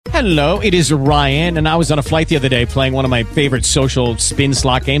Hello, it is Ryan, and I was on a flight the other day playing one of my favorite social spin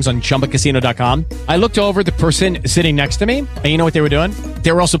slot games on ChumbaCasino.com. I looked over at the person sitting next to me, and you know what they were doing?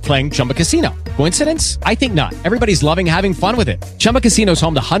 They were also playing Chumba Casino. Coincidence? I think not. Everybody's loving having fun with it. Chumba Casino is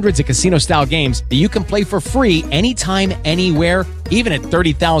home to hundreds of casino-style games that you can play for free anytime, anywhere, even at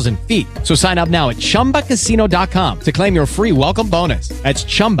 30,000 feet. So sign up now at ChumbaCasino.com to claim your free welcome bonus. That's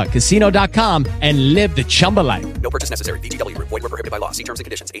ChumbaCasino.com and live the Chumba life. No purchase necessary. VGW. Void where prohibited by law. See terms and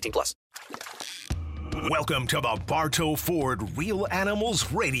conditions. 18+. Welcome to the Bartow Ford Real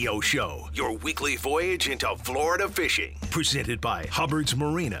Animals Radio Show, your weekly voyage into Florida fishing. Presented by Hubbard's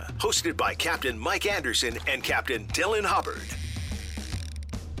Marina. Hosted by Captain Mike Anderson and Captain Dylan Hubbard.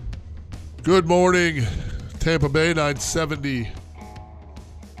 Good morning, Tampa Bay, 970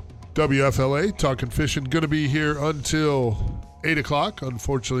 WFLA. Talking fishing. Going to be here until 8 o'clock.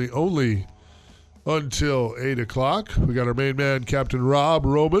 Unfortunately, only until 8 o'clock. We got our main man, Captain Rob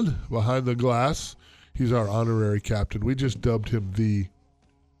Roman, behind the glass. He's our honorary captain. We just dubbed him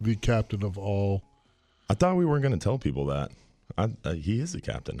the captain of all. I thought we weren't going to tell people that. He is the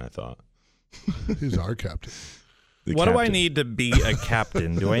captain, I thought. He's our captain. What do I need to be a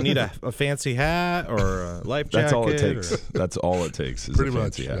captain? Do I need a fancy hat or a life jacket? That's all it takes. That's all it takes is pretty a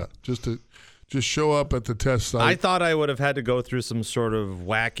fancy much, hat. Yeah. Just show up at the test site. I thought I would have had to go through some sort of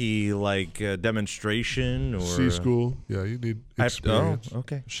wacky demonstration or C school. Yeah, you need experience.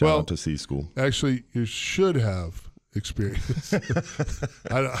 Okay. Shout out to C school. Actually, you should have experience.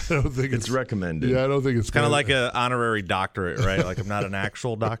 I don't think it's recommended. Yeah, I don't think it's kind of like an honorary doctorate, right? Like I'm not an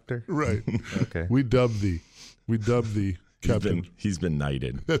actual doctor. Right. Okay. We dubbed the captain. He's been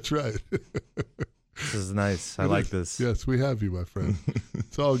knighted. That's right. This is nice. I like this. Yes, we have you, my friend.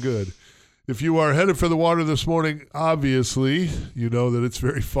 It's all good. If you are headed for the water this morning, obviously, you know that it's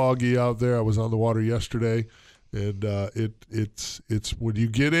very foggy out there. I was on the water yesterday, and it's when you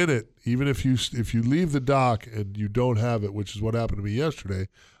get in it, even if you leave the dock and you don't have it, which is what happened to me yesterday.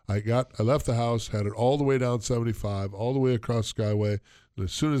 I left the house, had it all the way down 75, all the way across Skyway, and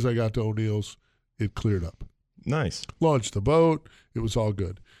as soon as I got to O'Neill's, it cleared up. Nice. Launched the boat. It was all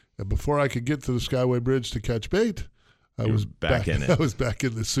good. And before I could get to the Skyway Bridge to catch bait, I was back in it. I was back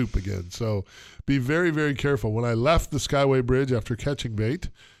in the soup again. So be very, very careful. When I left the Skyway Bridge after catching bait,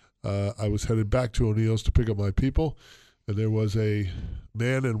 I was headed back to O'Neill's to pick up my people, and there was a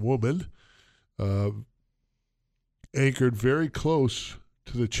man and woman anchored very close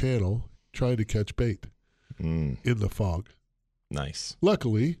to the channel trying to catch bait in the fog. Nice.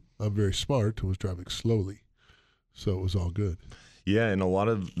 Luckily, I'm very smart and was driving slowly, so it was all good. Yeah, and a lot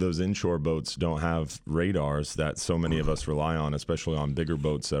of those inshore boats don't have radars that so many of us rely on, especially on bigger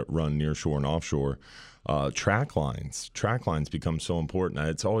boats that run near shore and offshore. Track lines become so important.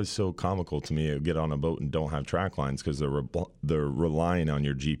 It's always so comical to me to get on a boat and don't have track lines because they're relying on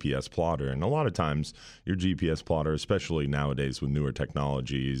your GPS plotter. And a lot of times your GPS plotter, especially nowadays with newer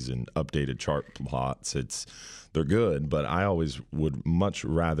technologies and updated chart plots, they're good, but I always would much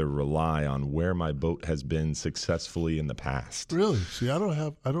rather rely on where my boat has been successfully in the past. Really? See, I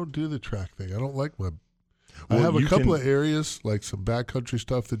don't do the track thing. I don't like my. I have a couple of areas, like some backcountry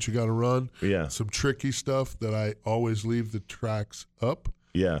stuff that you got to run. Yeah. Some tricky stuff that I always leave the tracks up.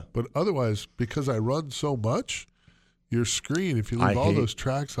 Yeah. But otherwise, because I run so much, your screen, if you leave all those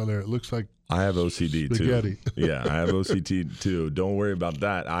tracks on there, it looks like I have OCD spaghetti. too. Yeah, I have OCD too. Don't worry about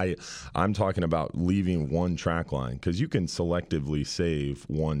that. I'm talking about leaving one track line because you can selectively save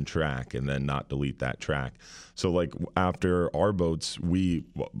one track and then not delete that track. So like after our boats,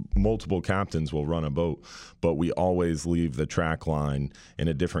 multiple captains will run a boat, but we always leave the track line in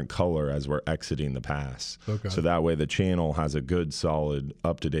a different color as we're exiting the pass. Okay. So that way the channel has a good, solid,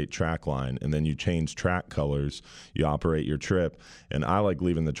 up-to-date track line, and then you change track colors, you operate your trip, and I like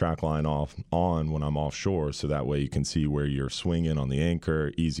leaving the track line on when I'm offshore, so that way you can see where you're swinging on the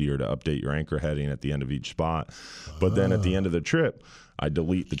anchor, easier to update your anchor heading at the end of each spot. But then at the end of the trip, I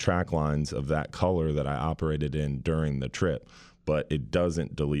delete the track lines of that color that I operated in during the trip, but it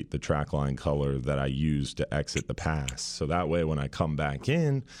doesn't delete the track line color that I used to exit the pass. So that way when I come back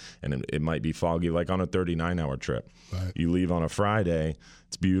in, and it might be foggy, like on a 39-hour trip. Right. You leave on a Friday,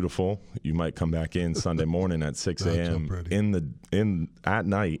 it's beautiful. You might come back in Sunday morning at 6 a.m. At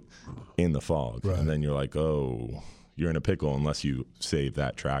night in the fog. Right. And then you're like, oh, you're in a pickle unless you save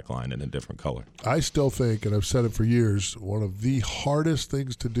that track line in a different color. I still think, and I've said it for years, one of the hardest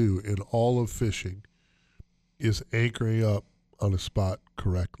things to do in all of fishing is anchoring up on a spot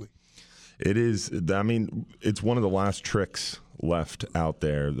correctly. It is. I mean, it's one of the last tricks left out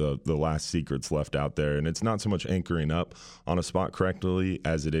there, the last secrets left out there. And it's not so much anchoring up on a spot correctly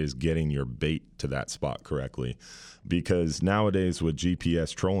as it is getting your bait to that spot correctly. Because nowadays with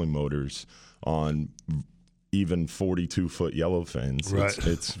GPS trolling motors on even 42-foot yellowfins, right.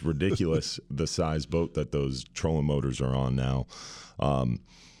 it's ridiculous the size boat that those trolling motors are on now.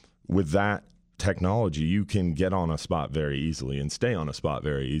 With that technology, you can get on a spot very easily and stay on a spot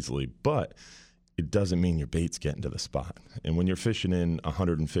very easily, but it doesn't mean your bait's getting to the spot. And when you're fishing in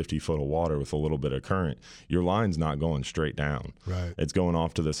 150 foot of water with a little bit of current, your line's not going straight down. Right. It's going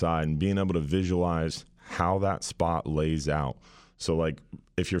off to the side, and being able to visualize how that spot lays out. So like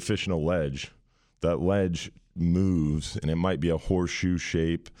if you're fishing a ledge, that ledge moves, and it might be a horseshoe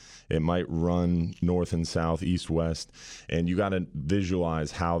shape. It might run north and south, east, west, and you got to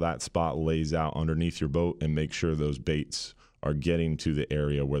visualize how that spot lays out underneath your boat and make sure those baits are getting to the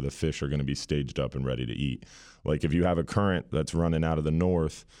area where the fish are going to be staged up and ready to eat. Like if you have a current that's running out of the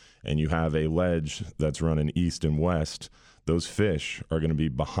north and you have a ledge that's running east and west, those fish are going to be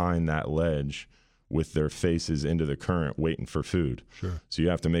behind that ledge with their faces into the current waiting for food. Sure. So you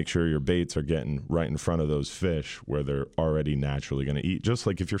have to make sure your baits are getting right in front of those fish where they're already naturally going to eat. Just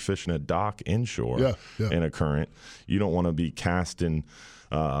like if you're fishing a dock inshore in a current, you don't want to be casting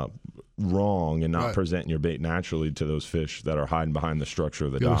wrong and not presenting your bait naturally to those fish that are hiding behind the structure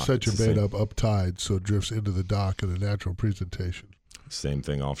of the dock. You set your bait up tide so it drifts into the dock in a natural presentation. Same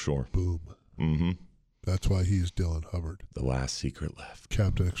thing offshore. Boom. Mm-hmm. That's why he's Dylan Hubbard. The last secret left.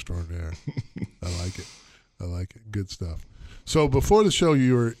 Captain extraordinaire. I like it. I like it. Good stuff. So before the show,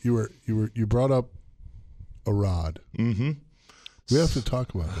 you brought up a rod. Mm-hmm. We have to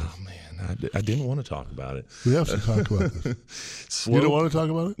talk about this. Oh man, I didn't want to talk about it. We have to talk about this. You don't want to talk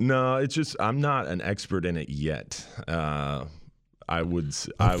about it? No, it's just I'm not an expert in it yet. I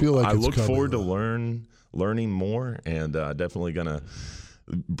feel like it's look coming, forward though. to learning more, and definitely gonna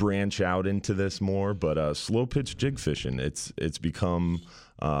branch out into this more. But slow pitch jig fishing, it's become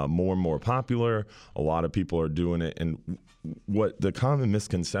more and more popular. A lot of people are doing it, and what the common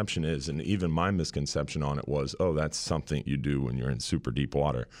misconception is, and even my misconception on it was, oh, that's something you do when you're in super deep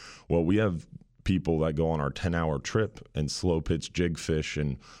water. Well, we have people that go on our 10-hour trip and slow pitch jig fish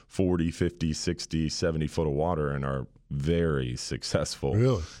in 40, 50, 60, 70 foot of water and are very successful.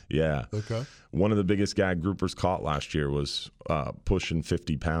 Really? Yeah. Okay. One of the biggest gag groupers caught last year was pushing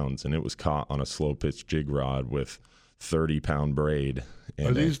 50 pounds, and it was caught on a slow pitch jig rod with 30-pound braid.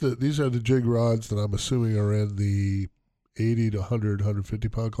 And these are the jig rods that I'm assuming are in the 80 to 100, 150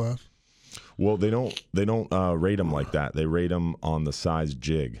 pound class? Well, they don't rate them like that. They rate them on the size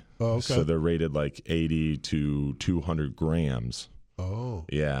jig. Oh, okay. So they're rated like 80 to 200 grams. Oh.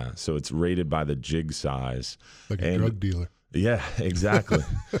 Yeah, so it's rated by the jig size. Like a drug dealer. Yeah, exactly.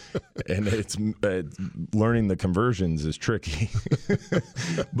 And it's learning the conversions is tricky.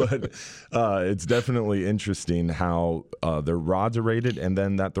 But it's definitely interesting how their rods are rated, and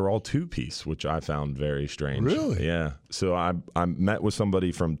then that they're all two-piece, which I found very strange. Really? Yeah. So I met with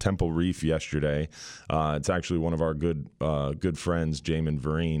somebody from Temple Reef yesterday. It's actually one of our good friends, Jamin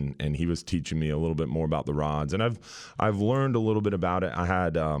Vereen, and he was teaching me a little bit more about the rods. And I've learned a little bit about it. I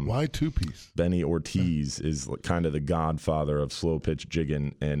had why two-piece? Benny Ortiz is kind of the godfather of slow pitch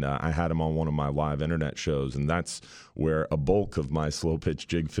jigging, and I had him on one of my live internet shows, and that's where a bulk of my slow pitch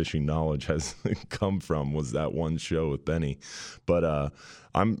jig fishing knowledge has come from, was that one show with Benny. But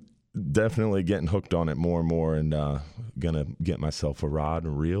I'm definitely getting hooked on it more and more, and gonna get myself a rod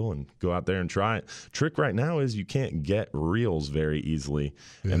and reel and go out there and try it. Trick right now is you can't get reels very easily,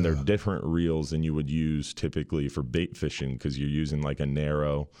 and they're different reels than you would use typically for bait fishing, because you're using like a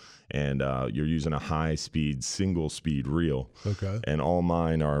narrow and you're using a high-speed, single-speed reel. Okay. And all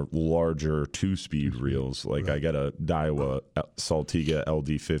mine are larger two-speed reels. Like I got a Daiwa Saltiga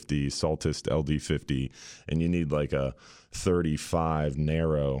LD50, Saltist LD50, and you need like a 35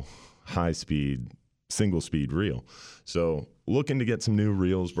 narrow, high-speed, single-speed reel. So looking to get some new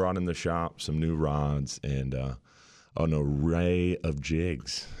reels brought in the shop, some new rods, and an array of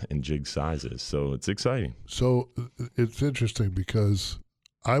jigs and jig sizes. So it's exciting. So it's interesting because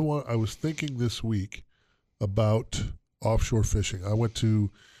I was thinking this week about offshore fishing. I went to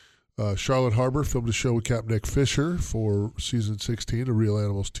Charlotte Harbor, filmed a show with Captain Nick Fisher for season 16 of Real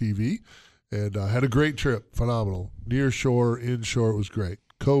Animals TV, and I had a great trip, phenomenal. Near shore, inshore, it was great.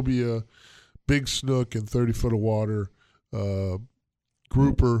 Cobia, big snook in 30 foot of water,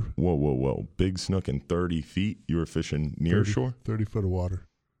 grouper. Whoa. Big snook in 30 feet? You were fishing near shore? 30 foot of water,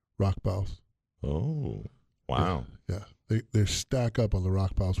 rock bows. Oh, wow. Yeah. They stack up on the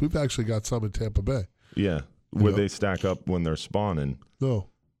rock piles. We've actually got some in Tampa Bay. Yeah. Would they stack up when they're spawning? No.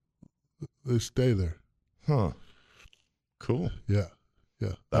 They stay there. Huh. Cool. Yeah.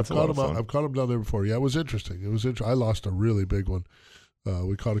 That's a lot of fun. I've caught them down there before. Yeah, it was interesting. I lost a really big one.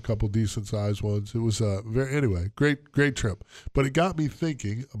 We caught a couple decent sized ones. It was anyway, great trip. But it got me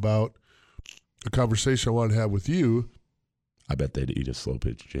thinking about a conversation I wanted to have with you. I bet they'd eat a slow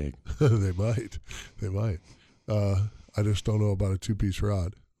pitch jig. They might. I just don't know about a 2-piece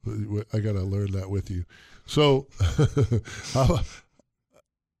rod. I got to learn that with you. So,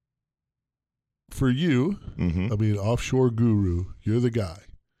 for you, Mm-hmm. I mean, offshore guru, you're the guy.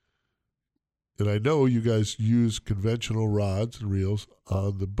 And I know you guys use conventional rods and reels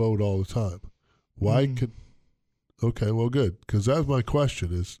on the boat all the time. Why okay, well, good. Because that's my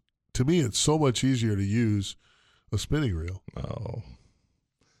question is, to me, it's so much easier to use a spinning reel. Oh.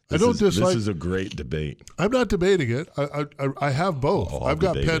 This is a great debate. I'm not debating it. I have both. I'll I've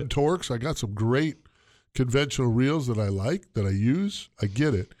got debate Penn it. Torques. I got some great conventional reels that I like, that I use. I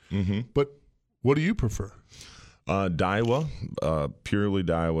get it. Mm-hmm. But what do you prefer? Daiwa, purely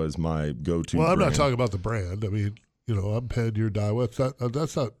Daiwa is my go-to. Well, I'm not brand. talking about the brand. I mean, I'm Penn, you're Daiwa.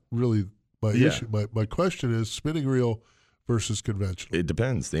 That's not really my issue. My question is spinning reel versus conventional. It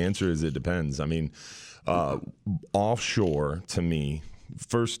depends. The answer is it depends. I mean, offshore, to me,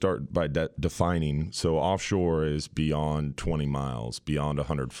 first start by defining. So offshore is beyond 20 miles, beyond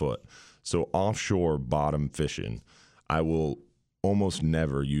 100 foot. So offshore bottom fishing, I will almost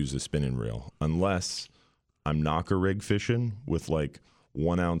never use a spinning reel unless I'm knocker rig fishing with like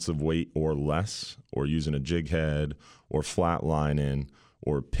 1 ounce of weight or less, or using a jig head, or flat lining,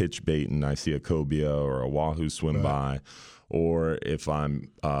 or pitch baiting. I see a cobia or a wahoo swim by, or if I'm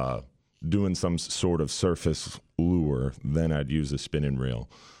doing some sort of surface lure, then I'd use a spinning reel.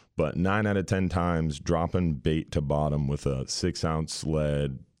 But 9 out of 10 times, dropping bait to bottom with a 6 ounce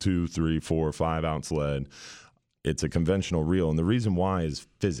lead, 2, 3, 4, 5 ounce lead, it's a conventional reel. And the reason why is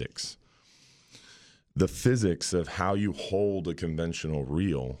physics. The physics of how you hold a conventional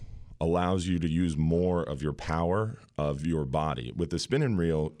reel allows you to use more of your power of your body. With the spinning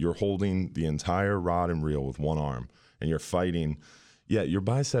reel, you're holding the entire rod and reel with one arm, and you're fighting. Yeah, your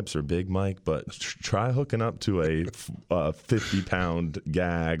biceps are big, Mike, but try hooking up to a 50-pound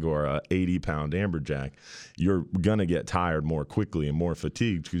gag or a 80-pound amberjack. You're going to get tired more quickly and more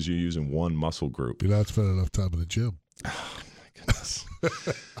fatigued because you're using one muscle group. You're not spending enough time in the gym. Oh, my goodness.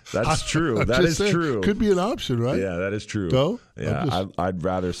 That's true. That is true. Could be an option, right? Yeah, that is true. No? Yeah, I'd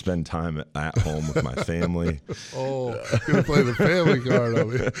rather spend time at home with my family. Oh, gonna play the family card on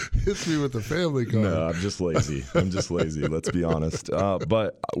me. Hits me with the family card. No, I'm just lazy. Let's be honest.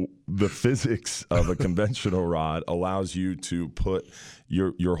 But the physics of a conventional rod allows you to put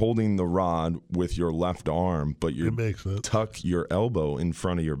you're holding the rod with your left arm, but you tuck your elbow in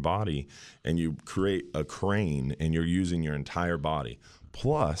front of your body, and you create a crane, and you're using your entire body.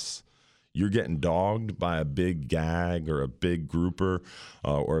 Plus, you're getting dogged by a big gag or a big grouper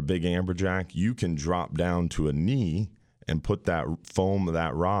or a big amberjack. You can drop down to a knee and put that foam of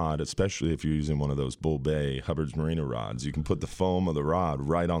that rod, especially if you're using one of those Bull Bay Hubbard's Marina rods. You can put the foam of the rod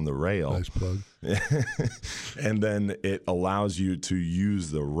right on the rail. Nice plug. And then it allows you to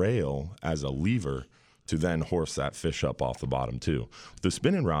use the rail as a lever to then horse that fish up off the bottom too. With the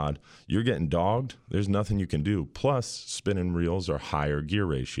spinning rod, you're getting dogged. There's nothing you can do. Plus, spinning reels are higher gear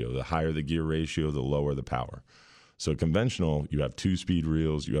ratio. The higher the gear ratio, the lower the power. So conventional, you have 2-speed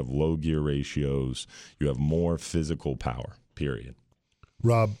reels, you have low gear ratios, you have more physical power, period.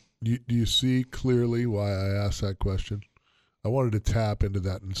 Rob, do you see clearly why I asked that question? I wanted to tap into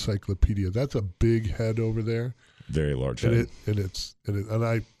that encyclopedia. That's a big head over there. Very large head. And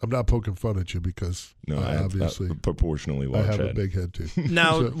I'm not poking fun at you because I obviously have proportionally large I have head. a big head too.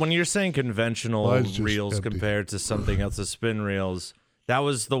 Now, when you're saying conventional Mine's just reels empty. compared to something else, the spin reels, that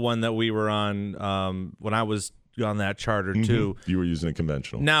was the one that we were on when I was on that charter too. You were using a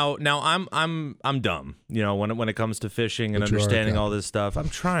conventional. Now I'm dumb. When it comes to fishing and But you are a understanding all captain. this stuff, I'm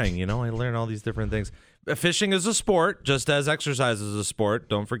trying. I learn all these different things. Fishing is a sport, just as exercise is a sport.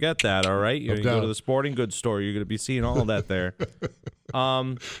 Don't forget that. All right, you go to the sporting goods store, you're going to be seeing all of that there.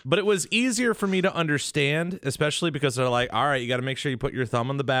 But it was easier for me to understand, especially because they're like, all right, you got to make sure you put your thumb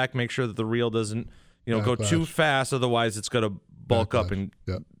on the back, make sure that the reel doesn't, go too fast, otherwise it's going to bulk up. And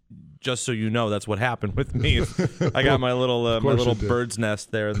just so you know, that's what happened with me. I got my little bird's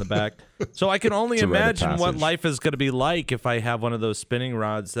nest there in the back. So I can only imagine what life is going to be like if I have one of those spinning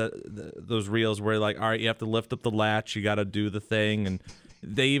rods, those reels where like, all right, you have to lift up the latch, you got to do the thing. And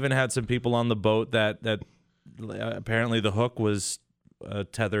they even had some people on the boat that apparently the hook was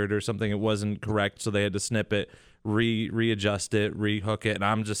tethered or something. It wasn't correct, so they had to snip it, readjust it, rehook it. And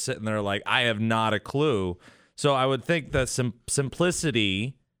I'm just sitting there like, I have not a clue. So I would think that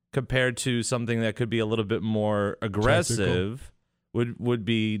simplicity compared to something that could be a little bit more aggressive would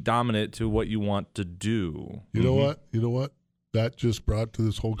be dominant to what you want to do. You know what? You know what? That just brought to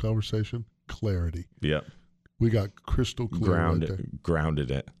this whole conversation clarity. Yep. We got crystal clear.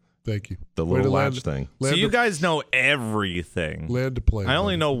 Grounded it. Thank you. The little latch thing. So you guys know everything. Land to plane. I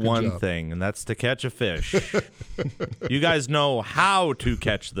only know one job. thing, and that's to catch a fish. You guys know how to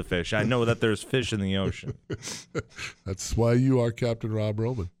catch the fish. I know that there's fish in the ocean. That's why you are Captain Rob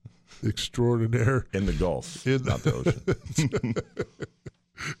Roman. Extraordinaire. In the Gulf, not the ocean.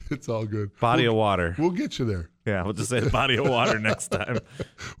 It's all good. Body of water. We'll get you there. Yeah, we'll just say body of water next time.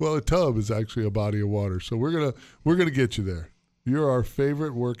 Well, a tub is actually a body of water, so we're gonna get you there. You're our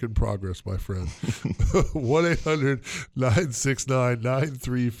favorite work in progress, my friend.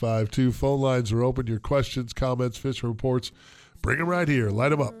 1-800-969-9352. Phone lines are open. Your questions, comments, fishing reports, bring them right here. Light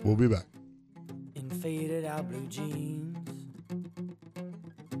them up. We'll be back. In faded out blue jeans,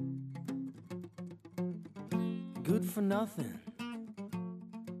 good for nothing.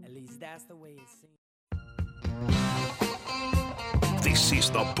 At least that's the way it seems. This is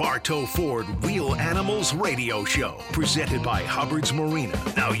the Bartow Ford Real Animals Radio Show, presented by Hubbard's Marina.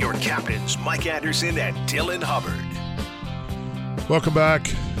 Now your captains, Mike Anderson and Dylan Hubbard. Welcome back.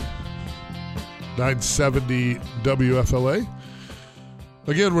 970 WFLA.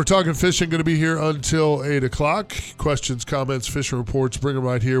 Again, we're talking fishing. Going to be here until 8 o'clock. Questions, comments, fishing reports, bring them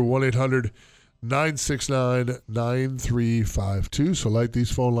right here. 1-800-969-9352. So light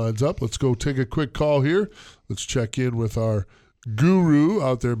these phone lines up. Let's go take a quick call here. Let's check in with our guru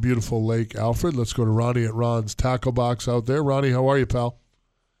out there in beautiful Lake Alfred. Let's go to Ronnie at Ron's Tackle Box out there. Ronnie, how are you, pal?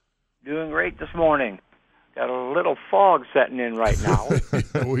 Doing great this morning. Got a little fog setting in right now.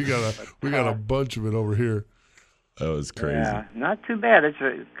 we got a bunch of it over here. That was crazy. Yeah, not too bad. It's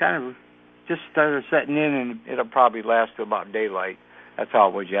kind of just started setting in, and it'll probably last till about daylight. That's how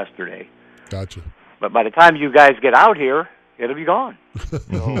it was yesterday. Gotcha. But by the time you guys get out here, it'll be gone.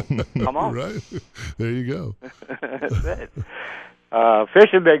 So, come on. Right. There you go. That's it.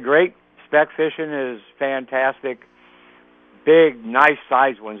 Fishing been great. Spec fishing is fantastic. Big, nice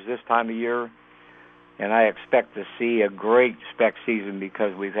size ones this time of year. And I expect to see a great spec season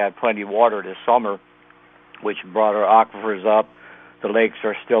because we've had plenty of water this summer, which brought our aquifers up. The lakes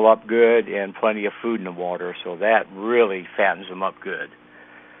are still up good and plenty of food in the water, so that really fattens them up good.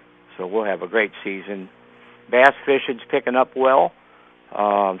 So we'll have a great season. Bass fishing's picking up well.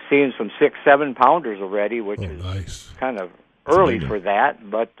 Seeing some 6-7 pounders already, which is nice. kind of early for that,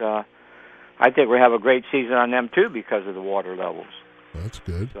 but I think we'll have a great season on them too because of the water levels. That's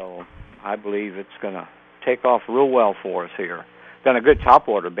good. So I believe it's going to take off real well for us here. Done a good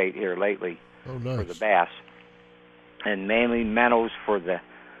topwater bait here lately for the bass, and mainly minnows for the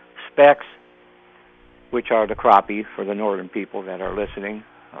specks, which are the crappie for the northern people that are listening.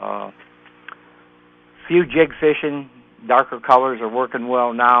 Few jig fishing, darker colors are working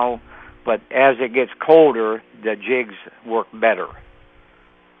well now, but as it gets colder, the jigs work better.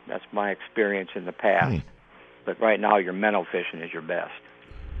 That's my experience in the past. But right now, your minnow fishing is your best.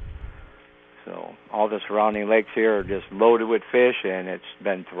 So all the surrounding lakes here are just loaded with fish, and it's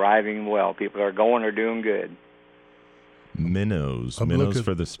been thriving well. People are doing good. Minnows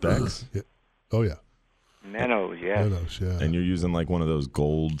for the specs. Yeah. Oh yeah. Minnows, yes. Minnows, yeah. And you're using like one of those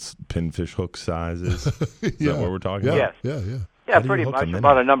gold pinfish hook sizes. Is Yeah. that what we're talking Yes. about? Yeah. Yeah, pretty much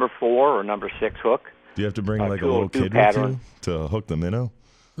about a number 4 or number 6 hook. Do you have to bring like a little 202 kid pattern. with you to hook the minnow?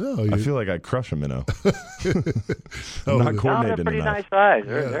 No, I feel like I'd crush a minnow. Oh, I'm not No, coordinated they're pretty enough. nice size.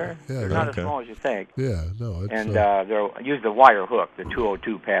 Yeah, They're yeah, not okay. as small as you think. Yeah, no. It's, And they'll use the wire hook, the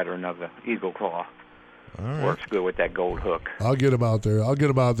 202 pattern of the Eagle Claw. All right. Works good with that gold hook. I'll get them out there. I'll get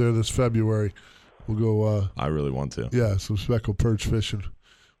them out there this February. We'll go. I really want to. Yeah, some speckled perch fishing.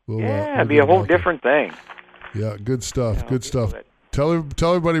 We'll, It'd be a whole different thing. Yeah, good stuff. You know, Good stuff. do it. Tell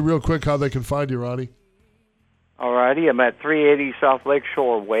everybody real quick how they can find you, Ronnie. All righty, I'm at 380 South Lake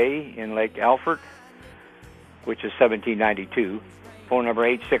Shore Way in Lake Alfred, which is 1792. Phone number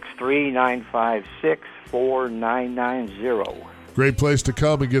 863-956-4990. Great place to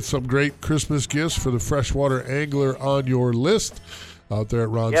come and get some great Christmas gifts for the freshwater angler on your list out there at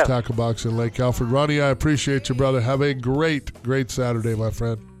Ron's Yes. Tackle Box in Lake Alfred. Ronnie, I appreciate you, brother. Have a great, great Saturday, my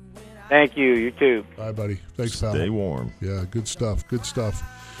friend. Thank you. You too. Bye, buddy. Thanks, pal. Stay warm. Yeah, good stuff. Good stuff.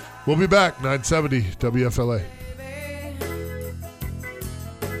 We'll be back, 970 WFLA.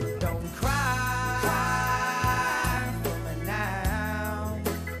 Don't cry for me now.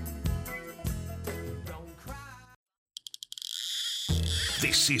 Don't cry.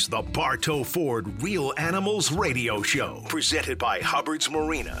 This is the Bartow Ford Real Animals Radio Show, presented by Hubbard's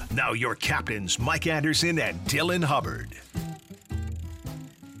Marina. Now your captains, Mike Anderson and Dylan Hubbard.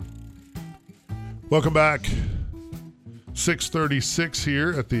 Welcome back. 6:36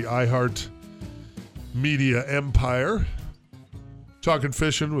 here at the iHeart Media Empire. Talking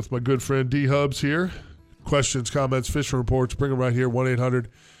fishing with my good friend D-Hubs here. Questions, comments, fishing reports, bring them right here,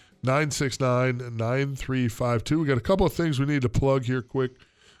 1-800-969-9352. We got a couple of things we need to plug here quick.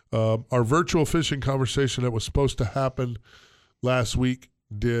 Our virtual fishing conversation that was supposed to happen last week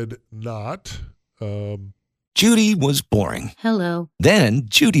did not. Judy was boring. Hello. Then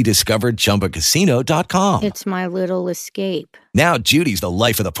Judy discovered ChumbaCasino.com. It's my little escape. Now Judy's the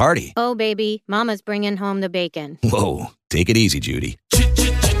life of the party. Oh, baby, mama's bringing home the bacon. Whoa, take it easy, Judy.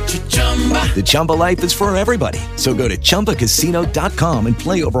 The Chumba life is for everybody. So go to ChumbaCasino.com and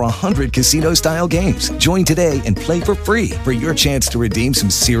play over 100 casino-style games. Join today and play for free for your chance to redeem some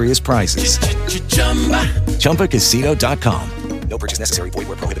serious prizes. ChumbaCasino.com. No purchase necessary. Void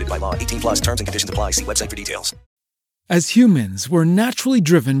where prohibited by law. 18+ terms and conditions apply. See website for details. As humans, we're naturally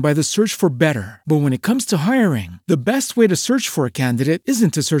driven by the search for better. But when it comes to hiring, the best way to search for a candidate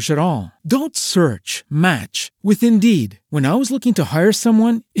isn't to search at all. Don't search, match with Indeed. When I was looking to hire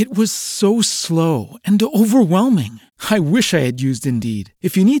someone, it was so slow and overwhelming. I wish I had used Indeed.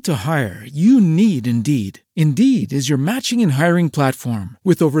 If you need to hire, you need Indeed. Indeed is your matching and hiring platform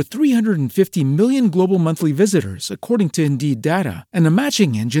with over 350 million global monthly visitors, according to Indeed data, and a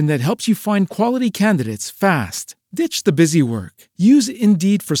matching engine that helps you find quality candidates fast. Ditch the busy work. Use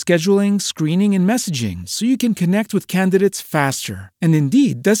Indeed for scheduling, screening, and messaging so you can connect with candidates faster. And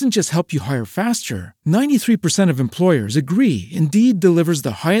Indeed doesn't just help you hire faster. 93% of employers agree Indeed delivers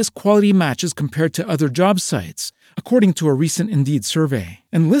the highest quality matches compared to other job sites, according to a recent Indeed survey.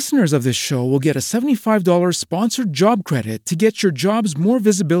 And listeners of this show will get a $75 sponsored job credit to get your jobs more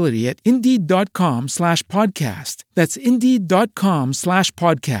visibility at Indeed.com/podcast. That's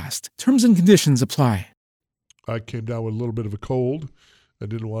Indeed.com/podcast. Terms and conditions apply. I came down with a little bit of a cold. I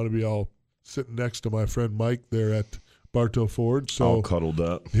didn't want to be all sitting next to my friend Mike there at Bartow Ford. So all cuddled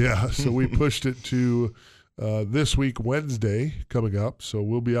up. Yeah, so we pushed it to this week, Wednesday, coming up. So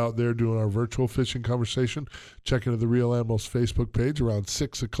we'll be out there doing our virtual fishing conversation. Check into the Real Animals Facebook page around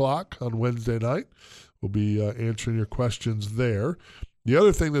 6 o'clock on Wednesday night. We'll be answering your questions there. The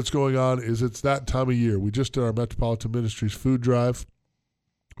other thing that's going on is it's that time of year. We just did our Metropolitan Ministries food drive,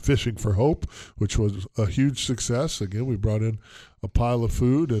 Fishing for Hope, which was a huge success. Again, we brought in a pile of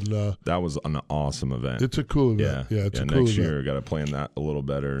food, and that was an awesome event. It's a cool event. Yeah, it's a cool next event. year, got to plan that a little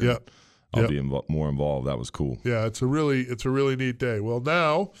better. Yep. I'll be more involved. That was cool. Yeah, it's a really neat day. Well,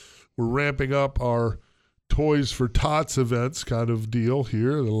 now we're ramping up our Toys for Tots events kind of deal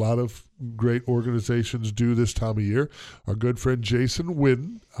here. A lot of great organizations do this time of year. Our good friend Jason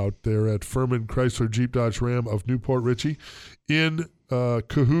Whidden out there at Furman Chrysler Jeep Dodge Ram of Newport Richey in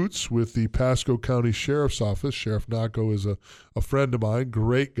cahoots with the Pasco County Sheriff's Office. Sheriff Nacco is a friend of mine,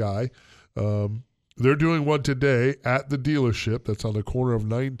 great guy. They're doing one today at the dealership that's on the corner of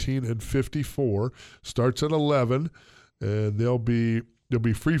 19 and 54. Starts at 11, and there'll be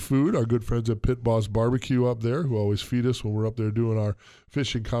free food. Our good friends at Pit Boss Barbecue up there, who always feed us when we're up there doing our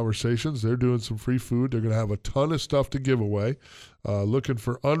fishing conversations. They're doing some free food. They're going to have a ton of stuff to give away. Looking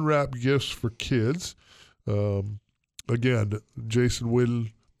for unwrapped gifts for kids. Again, Jason Whidden,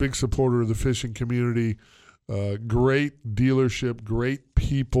 big supporter of the fishing community. Great dealership, great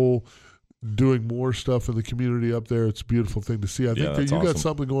people doing more stuff in the community up there. It's a beautiful thing to see. I think that you got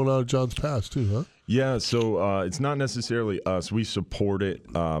something going on at John's Pass too, huh? Yeah, so it's not necessarily us. We support it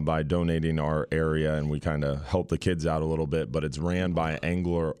by donating our area, and we kind of help the kids out a little bit. But it's ran by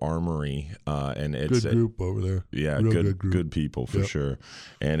Angler Armory, and it's good group over there. Yeah, good people for sure.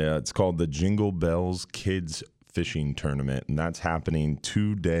 And it's called the Jingle Bells Kids Fishing Tournament, and that's happening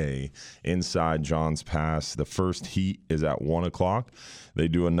today inside John's Pass. The first heat is at 1 o'clock. They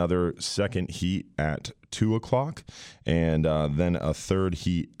do another second heat at 2 o'clock, and then a third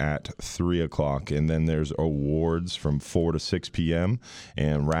heat at 3 o'clock. And then there's awards from 4 to 6 p.m.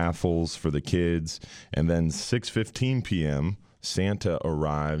 and raffles for the kids. And then 6:15 p.m., Santa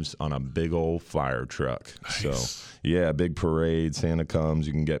arrives on a big old fire truck. Nice. So, yeah, big parade. Santa comes.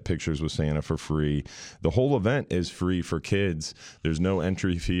 You can get pictures with Santa for free. The whole event is free for kids. There's no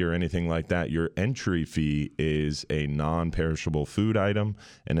entry fee or anything like that. Your entry fee is a non-perishable food item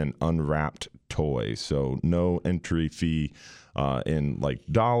and an unwrapped toy. So no entry fee in like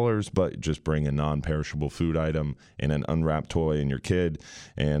dollars, but just bring a non-perishable food item and an unwrapped toy and your kid,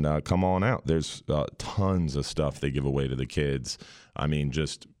 and come on out. There's tons of stuff they give away to the kids. I mean,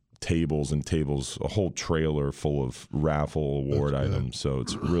 just tables and tables, a whole trailer full of raffle award items. So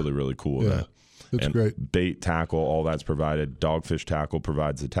it's really, really cool event. That's great. Bait, tackle, all that's provided. Dogfish Tackle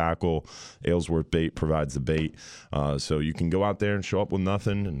provides the tackle. Aylesworth Bait provides the bait. So you can go out there and show up with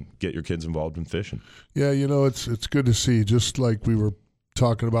nothing and get your kids involved in fishing. Yeah, it's good to see. Just like we were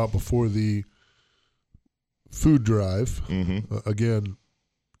talking about before the food drive. Again,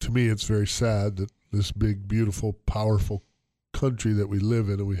 to me, it's very sad that this big, beautiful, powerful country that we live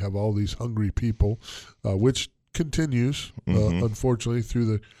in, and we have all these hungry people, which continues, unfortunately, through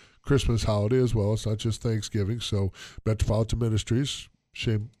the Christmas holiday as well. It's not just Thanksgiving. So Metropolitan Ministries,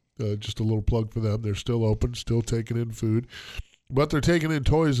 shame, just a little plug for them. They're still open, still taking in food, but they're taking in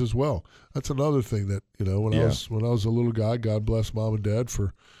toys as well. That's another thing that, when I was a little guy, God bless Mom and Dad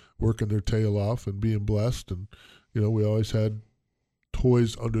for working their tail off and being blessed. And, we always had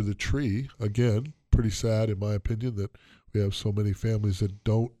toys under the tree. Again, pretty sad in my opinion that we have so many families that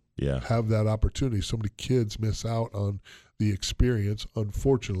don't have that opportunity. So many kids miss out on the experience,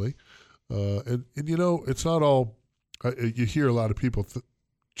 unfortunately. And it's not all, you hear a lot of people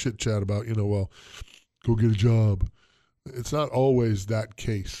chit-chat about, well, go get a job. It's not always that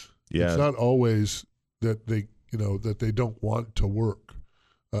case. Yeah. It's not always that they, that they don't want to work.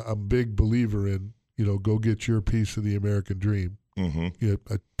 I'm a big believer in, go get your piece of the American dream.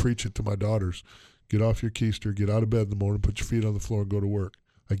 I preach it to my daughters. Get off your keister, get out of bed in the morning, put your feet on the floor and go to work.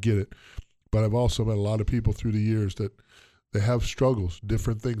 I get it. But I've also met a lot of people through the years that they have struggles.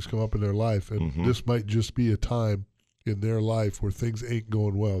 Different things come up in their life. And this might just be a time in their life where things ain't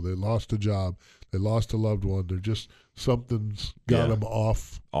going well. They lost a job. They lost a loved one. They're just, something's got them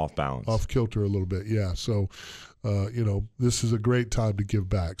off balance, off kilter a little bit. Yeah. So, this is a great time to give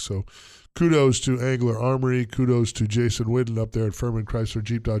back. So kudos to Angler Armory. Kudos to Jason Whidden up there at Furman Chrysler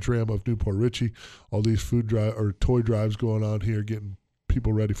Jeep Dodge Ram of Newport Richie. All these toy drives going on here, getting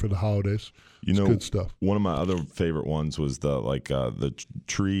people ready for the holidays. It's good stuff. One of my other favorite ones was the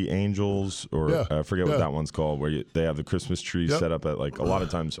tree angels, or I forget what that one's called, where they have the Christmas tree set up at a lot of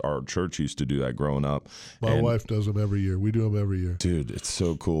times our church used to do that growing up. My wife does them every year. We do them every year. Dude, it's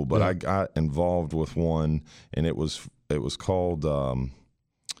so cool. But I got involved with one, and it was called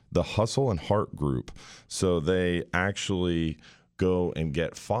the Hustle and Heart Group. So they actually go and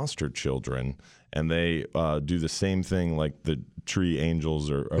get foster children, and they do the same thing like the Tree Angels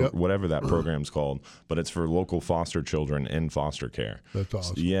or whatever that program's called, but it's for local foster children in foster care. That's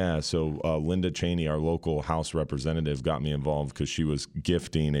awesome. So Linda Cheney, our local House representative, got me involved because she was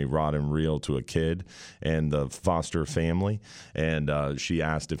gifting a rod and reel to a kid and the foster family, and she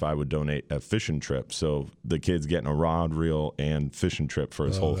asked if I would donate a fishing trip. So the kid's getting a rod, reel, and fishing trip for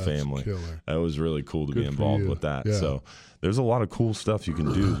his whole family. Killer. That was really cool to be involved with that. Yeah. So there's a lot of cool stuff you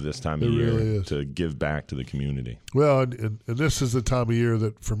can do this time of year to give back to the community. Well, and this is the time of year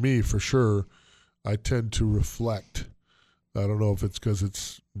that, for me, for sure, I tend to reflect. I don't know if it's because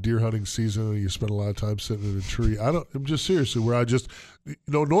it's deer hunting season and you spend a lot of time sitting in a tree. I'm just seriously where I just,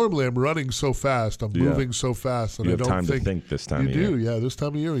 normally I'm running so fast, I'm moving so fast that you I don't have time to think this time of year. You do, this time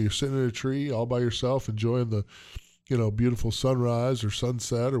of year you're sitting in a tree all by yourself, enjoying the, beautiful sunrise or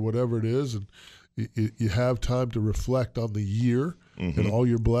sunset or whatever it is, and you have time to reflect on the year and all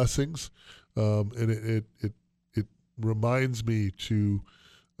your blessings, and it reminds me to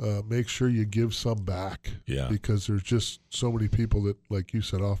make sure you give some back. Yeah. Because there's just so many people that, like you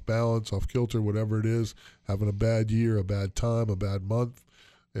said, off balance, off kilter, whatever it is, having a bad year, a bad time, a bad month,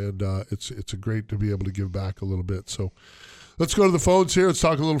 and it's a great to be able to give back a little bit. So let's go to the phones here. Let's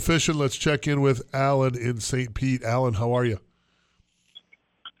talk a little fishing. Let's check in with Alan in St. Pete. Alan, how are you?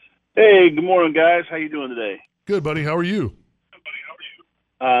 Hey, good morning, guys. How you doing today? Good, buddy. How are you?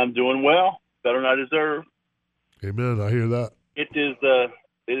 I'm doing well. Better than I deserve. Amen. I hear that. It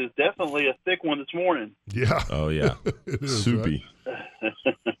is definitely a thick one this morning. Yeah. Oh, yeah. It is, soupy.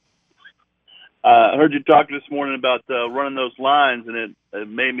 Right? I heard you talking this morning about running those lines, and it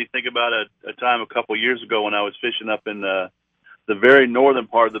made me think about a time a couple years ago when I was fishing up in the very northern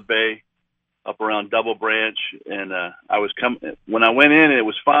part of the bay, up around Double Branch, and I was when I went in, it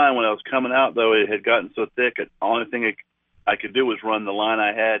was fine. When I was coming out, though, it had gotten so thick. The only thing I could do was run the line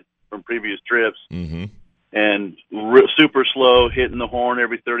I had from previous trips, and super slow, hitting the horn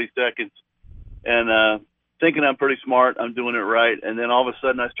every 30 seconds, and thinking I'm pretty smart, I'm doing it right, and then all of a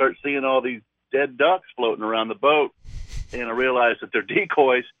sudden I start seeing all these dead ducks floating around the boat, and I realized that they're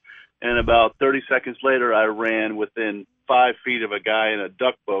decoys, and about 30 seconds later I ran within 5 feet of a guy in a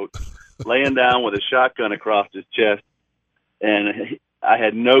duck boat, laying down with a shotgun across his chest, and I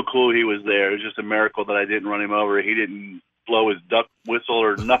had no clue he was there. It was just a miracle that I didn't run him over. He didn't blow his duck whistle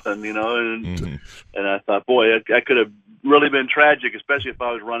or nothing, and I thought, boy, that could have really been tragic, especially if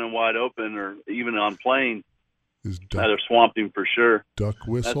I was running wide open or even on plane. Either swamped him for sure. Duck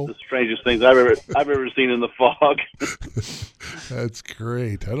whistle. That's the strangest things I've ever seen in the fog. That's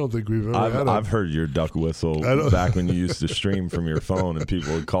great. I don't think we've ever I've heard your duck whistle back when you used to stream from your phone and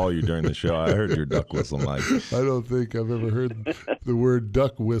people would call you during the show. I heard your duck whistle, Mike. I don't think I've ever heard the word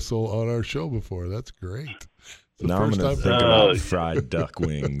duck whistle on our show before. That's great. Now I'm going to think about fried duck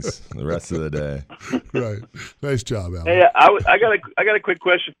wings the rest of the day. Right. Nice job, Alan. Hey, I got a quick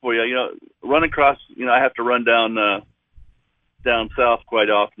question for you. You know, run across. You know, I have to run down south quite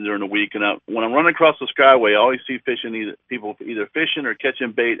often during the week, and when I'm running across the Skyway, I always see people either fishing or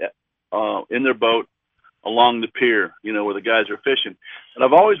catching bait in their boat along the pier. You know, where the guys are fishing, and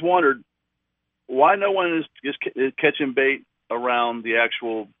I've always wondered why no one is catching bait around the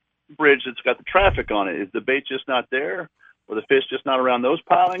actual bridge that's got the traffic on it. Is the bait just not there, or the fish just not around those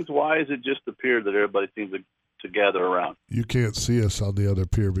pilings? Why is it just the pier that everybody seems to gather around? You can't see us on the other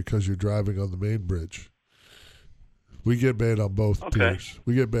pier because you're driving on the main bridge. We get bait on both piers.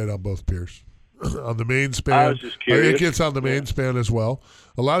 We get bait on both piers. On the main span, I was just curious. It gets on the main span as well.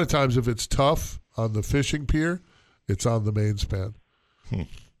 A lot of times, if it's tough on the fishing pier, it's on the main span.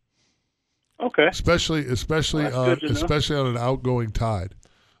 Okay. Especially on an outgoing tide.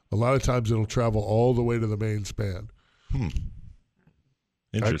 A lot of times it'll travel all the way to the main span.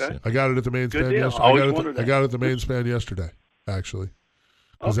 Interesting. I got it at the main span yesterday. I got it at the main span yesterday, actually,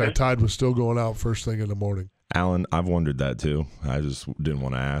 because that tide was still going out first thing in the morning. Alan, I've wondered that too. I just didn't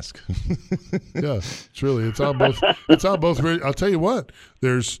want to ask. Yeah, it's on both. It's on both. I'll tell you what.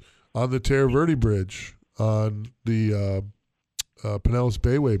 There's on the Terra Verde Bridge, on the Pinellas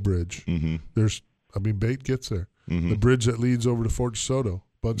Bayway Bridge. Mm-hmm. Bait gets there. Mm-hmm. The bridge that leads over to Fort DeSoto.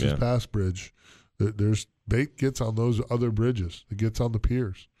 Bunce's Pass Bridge. There's bait gets on those other bridges. It gets on the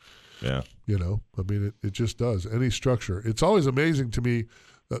piers. Yeah. You know, it just does. Any structure. It's always amazing to me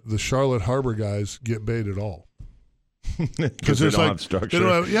that the Charlotte Harbor guys get bait at all. Because they don't have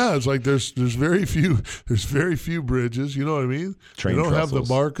structure. It's like there's very few bridges. You know what I mean? They don't have the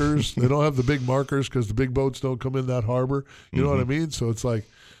markers. They don't have the big markers because the big boats don't come in that harbor. You know what I mean? So it's like,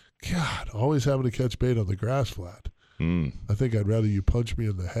 God, always having to catch bait on the grass flat. I think I'd rather you punch me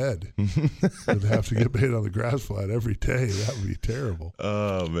in the head than have to get bait on the grass flat every day. That would be terrible.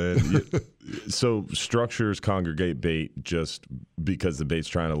 Oh, man. So structures congregate bait just because the bait's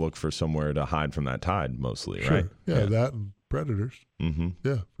trying to look for somewhere to hide from that tide mostly, right? Yeah, that and predators. Mm-hmm.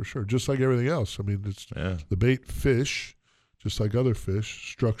 Yeah, for sure. Just like everything else. I mean, it's the bait fish, just like other fish,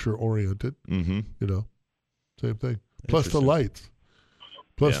 structure-oriented. Mm-hmm. You know, same thing. Plus the lights.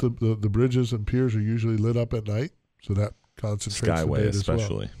 Plus the bridges and piers are usually lit up at night. So that concentrates Skyway the bait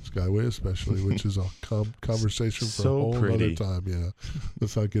especially. As well. Skyway especially, which is a conversation for a whole other time. Yeah,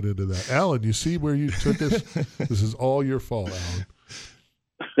 let's not get into that. Alan, you see where you took us? This is all your fault, Alan.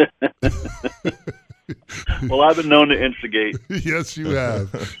 Well, I've been known to instigate. Yes, you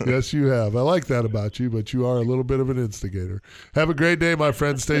have. Yes, you have. I like that about you, but you are a little bit of an instigator. Have a great day, my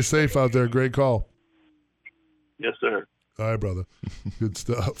friend. Stay safe out there. Great call. Yes, sir. All right, brother. Good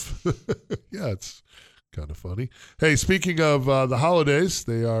stuff. Yeah, it's kind of funny. Hey, speaking of the holidays,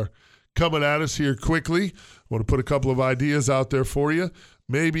 they are coming at us here quickly. I want to put a couple of ideas out there for you.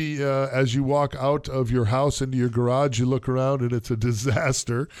 Maybe as you walk out of your house into your garage, you look around and it's a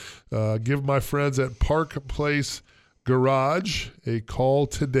disaster. Give my friends at Park Place Garage a call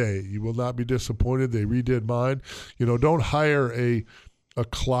today. You will not be disappointed. They redid mine. You know, don't hire a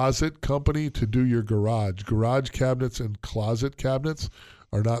closet company to do your garage. Garage cabinets and closet cabinets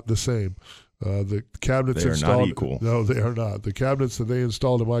are not the same. The cabinets installed, not equal. No, they are not. The cabinets that they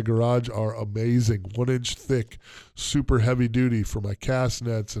installed in my garage are amazing. 1 inch thick, super heavy duty for my cast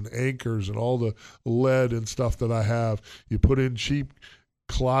nets and anchors and all the lead and stuff that I have. You put in cheap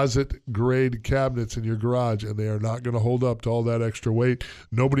closet grade cabinets in your garage and they are not going to hold up to all that extra weight.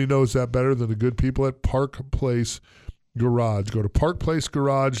 Nobody knows that better than the good people at Park Place Garage. Go to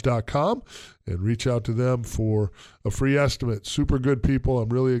parkplacegarage.com and reach out to them for a free estimate. Super good people. I'm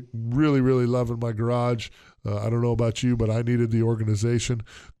really, really, really loving my garage. I don't know about you, but I needed the organization.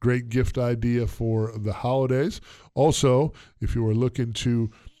 Great gift idea for the holidays. Also, if you are looking to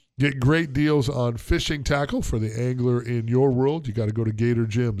get great deals on fishing tackle for the angler in your world, you got to go to Gator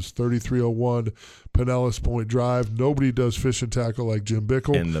Gyms, 3301 Pinellas Point Drive. Nobody does fishing tackle like Jim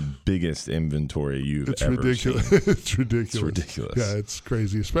Bickle. And the biggest inventory you've ever ridiculous. seen. It's ridiculous. It's ridiculous. Yeah, it's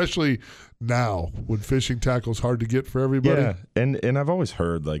crazy, especially now when fishing tackle is hard to get for everybody. Yeah, and I've always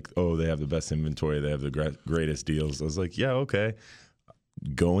heard like, oh, they have the best inventory, they have the greatest deals. I was like, yeah, okay.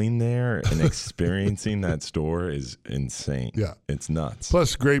 going there and experiencing that store is insane. Yeah. It's nuts.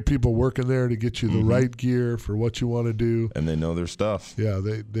 Plus, great people working there to get you the right gear for what you want to do. And they know their stuff. Yeah,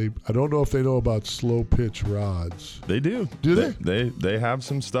 they. I don't know if they know about slow pitch rods. They do. Do they? They have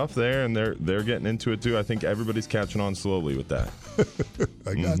some stuff there, and they're getting into it too. I think everybody's catching on slowly with that.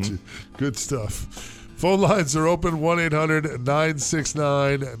 I got you. Good stuff. Phone lines are open,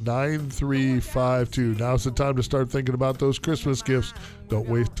 1-800-969-9352. Now's the time to start thinking about those Christmas gifts. Don't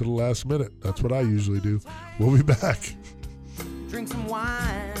wait till the last minute. That's what I usually do. We'll be back. Drink some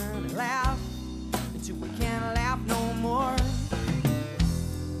wine and laugh until we can't laugh no more.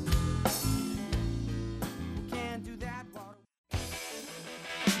 We can't do that.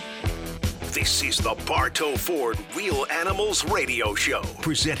 This is the Bartow Ford Real Animals Radio Show,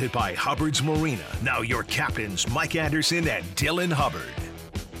 presented by Hubbard's Marina. Now your captains, Mike Anderson and Dylan Hubbard.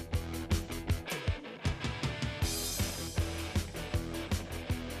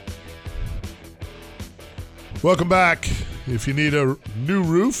 Welcome back. If you need a new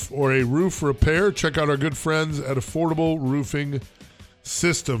roof or a roof repair, check out our good friends at Affordable Roofing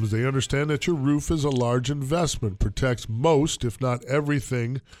Systems. They understand that your roof is a large investment, protects most, if not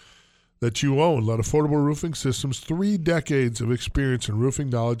everything, that you own. Let Affordable Roofing Systems, 3 decades of experience and roofing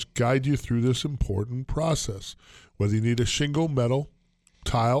knowledge, guide you through this important process. Whether you need a shingle, metal,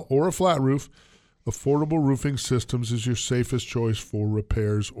 tile, or a flat roof, Affordable Roofing Systems is your safest choice for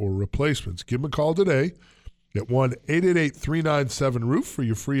repairs or replacements. Give them a call today at 1-888-397-ROOF for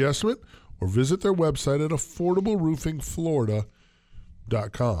your free estimate, or visit their website at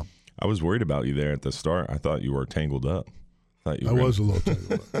affordableroofingflorida.com. I was worried about you there at the start. I thought you were tangled up. I was a little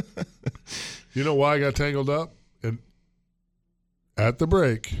tangled up. You know why I got tangled up? And at the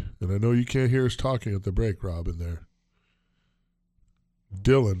break, and I know you can't hear us talking at the break, Rob, in there,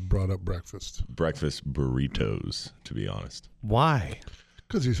 Dylan brought up breakfast. Breakfast burritos, to be honest. Why?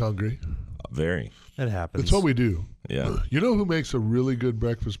 Because he's hungry. Very. It happens. That's what we do. Yeah. You know who makes a really good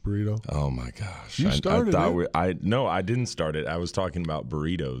breakfast burrito? Oh, my gosh. You started it. No, I didn't start it. I was talking about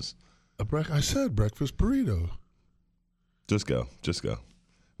burritos. I said breakfast burrito. Just go.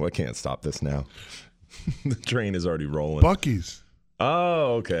 Well, I can't stop this now. The train is already rolling. Buc-ee's.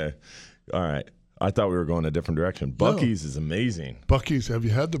 Oh, okay. All right. I thought we were going a different direction. Buc-ee's is amazing. Buc-ee's. Have you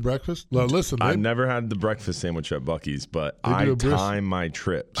had the breakfast? Now, listen. I've never had the breakfast sandwich at Buc-ee's, but I time my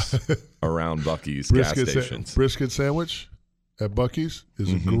trips around Buc-ee's gas stations. Brisket sandwich at Buc-ee's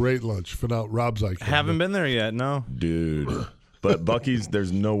is a great lunch. For now, Rob's like, haven't been there yet, no. Dude. But Buc-ee's,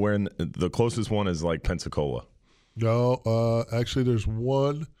 there's nowhere the closest one is like Pensacola. No, actually, there's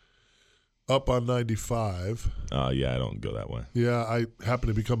one up on 95. Yeah, I don't go that way. Yeah, I happened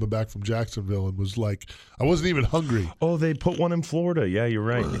to be coming back from Jacksonville and was like, I wasn't even hungry. Oh, they put one in Florida. Yeah, you're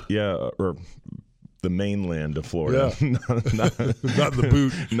right. Yeah, or the mainland of Florida. Yeah. not the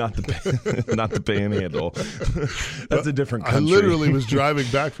boot. Not the panhandle. That's a different country. I literally was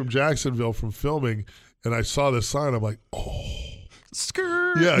driving back from Jacksonville from filming, and I saw this sign. I'm like, oh.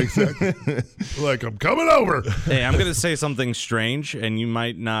 Skirt. Yeah, exactly. Like, I'm coming over. Hey, I'm going to say something strange, and you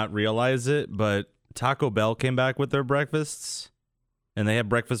might not realize it, but Taco Bell came back with their breakfasts, and they have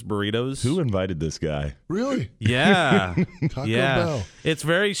breakfast burritos. Who invited this guy? Really? Yeah. Taco Bell. It's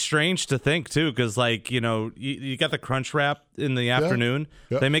very strange to think, too, because, like, you know, you got the Crunch Wrap in the afternoon.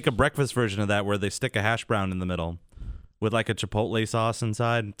 Yep. They make a breakfast version of that where they stick a hash brown in the middle with, like, a Chipotle sauce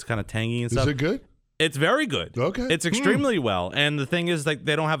inside. It's kind of tangy and stuff. Is it good? It's very good. Okay. It's extremely well. And the thing is, like,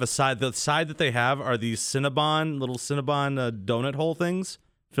 they don't have a side. The side that they have are these little Cinnabon donut hole things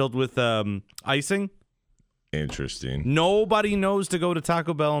filled with icing. Interesting. Nobody knows to go to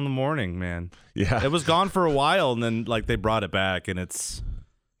Taco Bell in the morning, man. Yeah. It was gone for a while, and then, like, they brought it back, and it's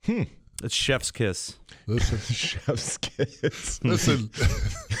chef's kiss. Listen. Chef's kiss. Listen.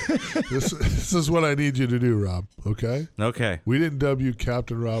 This is what I need you to do, Rob, okay? Okay. We didn't dub you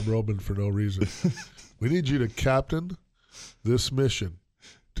Captain Rob Roman for no reason. We need you to captain this mission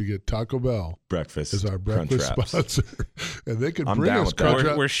to get Taco Bell breakfast as our breakfast sponsor. And they can bring us Crunch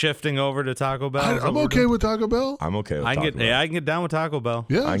Wrap. We're shifting over to Taco Bell. I'm okay with Taco Bell. I'm okay with Taco Bell. I can get down with Taco Bell.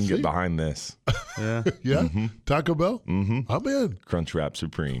 Yeah, I can get behind this. Yeah. Yeah? Mm-hmm. Taco Bell? Mm-hmm. I'm in. Crunch Wrap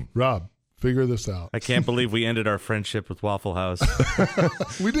Supreme. Rob, figure this out. I can't believe we ended our friendship with Waffle House.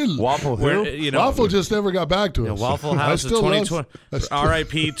 We didn't. Waffle who? Waffle just never got back to us. Waffle House is 2020.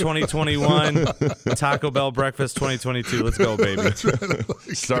 RIP 2021. Taco Bell breakfast 2022. Let's go, baby. That's right.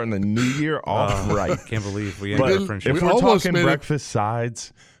 Starting the new year off right. Can't believe we ended our friendship. If we're talking breakfast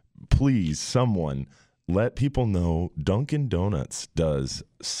sides, please, someone let people know Dunkin' Donuts does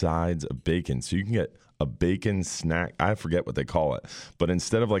sides of bacon. So you can get a bacon snack. I forget what they call it, but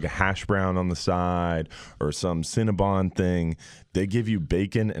instead of like a hash brown on the side or some Cinnabon thing, they give you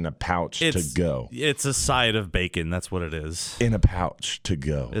bacon in a pouch to go. It's a side of bacon. That's what it is. In a pouch to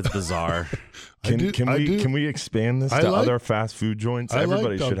go. It's bizarre. Can we expand this to other fast food joints?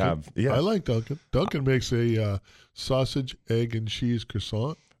 Everybody should have. Yeah, I like Dunkin'. Dunkin' makes a sausage, egg, and cheese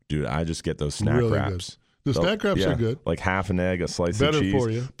croissant. Dude, I just get those snack really wraps. Good. The snack wraps are good. Like half an egg, a slice Better of cheese.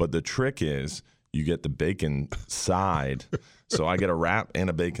 for you. But the trick is you get the bacon side. So I get a wrap and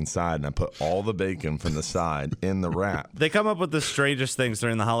a bacon side, and I put all the bacon from the side in the wrap. They come up with the strangest things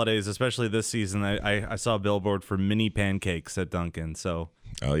during the holidays, especially this season. I saw a billboard for mini pancakes at Dunkin'. So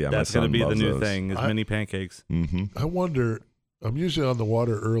that's going to be the new thing is mini pancakes. Mm-hmm. I wonder, I'm usually on the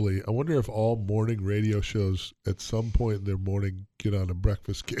water early. I wonder if all morning radio shows at some point in their morning get on a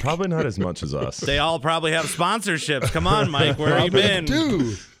breakfast kick. Probably not as much as us. They all probably have sponsorships. Come on, Mike. Where have you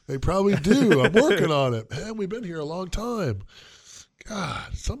been? They probably do. I'm working on it. Man, we've been here a long time.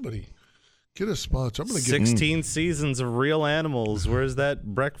 God, somebody get a sponsor. I'm going to get 16 seasons of Real Animals. Where's that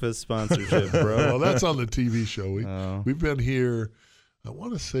breakfast sponsorship, bro? Well, that's on the TV show. We've been here, I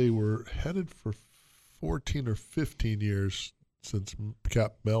want to say we're headed for 14 or 15 years since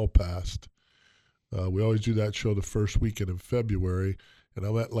Cap Mel passed. We always do that show the first weekend in February, and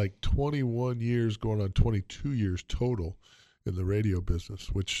I'm at like 21 years, going on 22 years total in the radio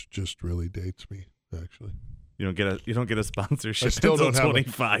business, which just really dates me, actually. You don't get a sponsorship I still until don't have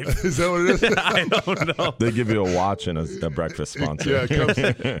 25. Is that what it is? I don't know. They give you a watch and a breakfast sponsor. Yeah,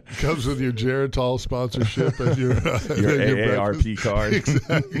 it comes with your Geritol sponsorship and your AARP card.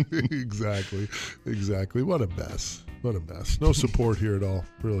 Exactly. What a mess. No support here at all,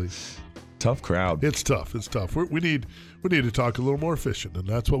 really. Tough crowd. It's tough. We need to talk a little more fishing, and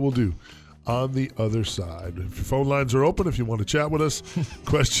that's what we'll do on the other side. If your phone lines are open, if you want to chat with us,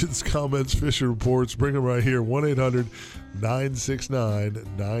 questions, comments, fishing reports, bring them right here,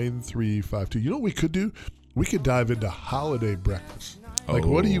 1-800-969-9352. You know what we could do? We could dive into holiday breakfast. Like,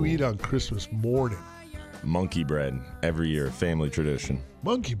 what do you eat on Christmas morning? Monkey bread every year, family tradition.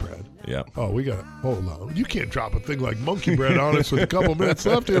 Monkey bread? Yeah. Oh, we got to hold on. You can't drop a thing like monkey bread on us with a couple minutes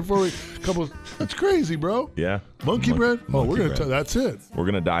left here before That's crazy, bro. Yeah. Monkey bread? That's it. We're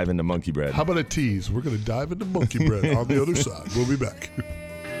going to dive into monkey bread. How about a tease? We're going to dive into monkey bread on the other side. We'll be back.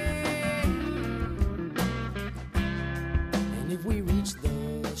 And if we reach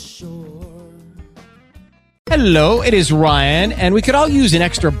the shore. Hello, it is Ryan, and we could all use an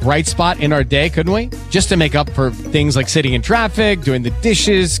extra bright spot in our day, couldn't we? Just to make up for things like sitting in traffic, doing the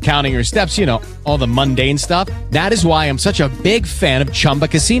dishes, counting your steps, all the mundane stuff. That is why I'm such a big fan of Chumba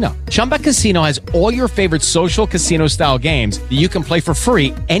Casino. Chumba Casino has all your favorite social casino-style games that you can play for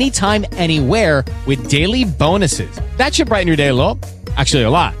free anytime, anywhere with daily bonuses. That should brighten your day a little. Actually, a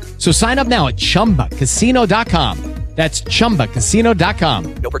lot. So sign up now at ChumbaCasino.com. That's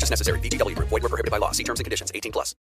ChumbaCasino.com. No purchase necessary. VGW Group. Void where prohibited by law. See terms and conditions. 18+.